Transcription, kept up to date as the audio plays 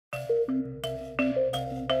Yes,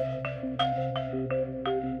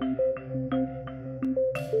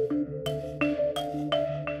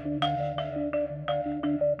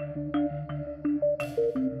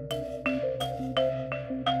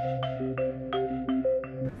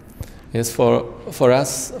 for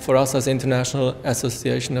us as International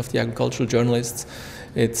Association of the Agricultural Journalists,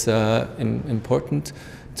 it's important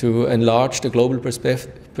to enlarge the global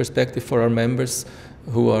perspective for our members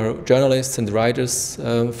who are journalists and writers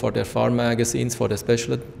for their farm magazines, for their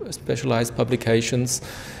specialized publications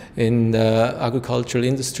in the agricultural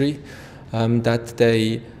industry, that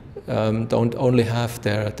they don't only have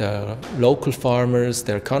their local farmers,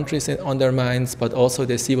 their countries on their minds, but also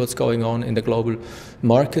they see what's going on in the global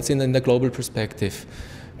markets in the global perspective.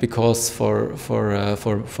 Because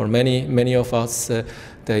for many of us,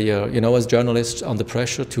 they are, as journalists, under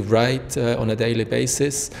pressure to write on a daily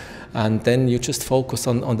basis, and then you just focus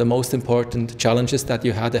on the most important challenges that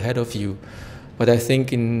you had ahead of you. But I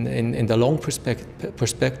think in the long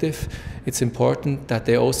perspective, it's important that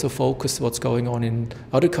they also focus what's going on in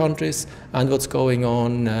other countries and what's going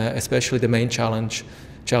on, especially the main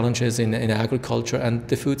challenges in agriculture and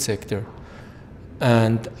the food sector.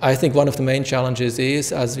 And I think one of the main challenges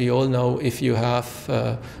is, as we all know, if you have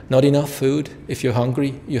not enough food, if you're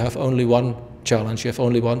hungry, you have only one challenge, you have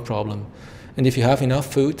only one problem. And if you have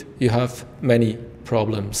enough food, you have many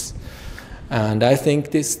problems. And I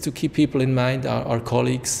think this, to keep people in mind, our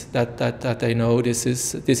colleagues, that they know this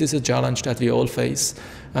is a challenge that we all face,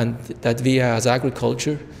 and that we as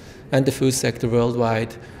agriculture and the food sector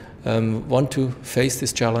worldwide want to face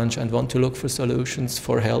this challenge and want to look for solutions,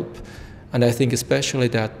 for help. And I think especially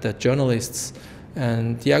that journalists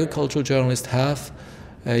and the agricultural journalists have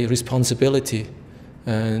a responsibility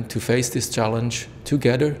to face this challenge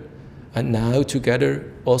together, and now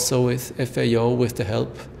together also with FAO, with the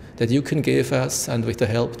help that you can give us and with the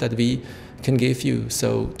help that we can give you.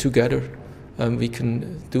 So together we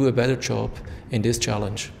can do a better job in this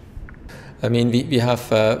challenge. I mean, we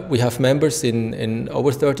have members in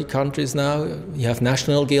over 30 countries now. We have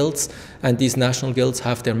national guilds, and these national guilds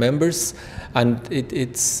have their members, and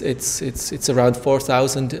it's around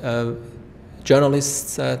 4,000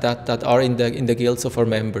 journalists that are in the guilds of our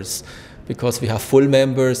members. Because we have full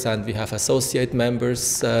members and we have associate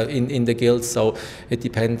members in the guild, so it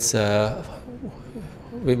depends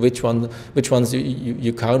which ones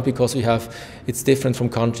you count, because it's different from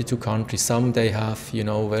country to country. Some they have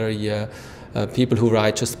very people who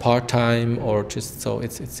write just part-time, or just, so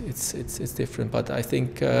it's different. But I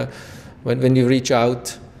think when you reach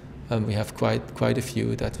out, we have quite a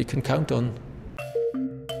few that we can count on.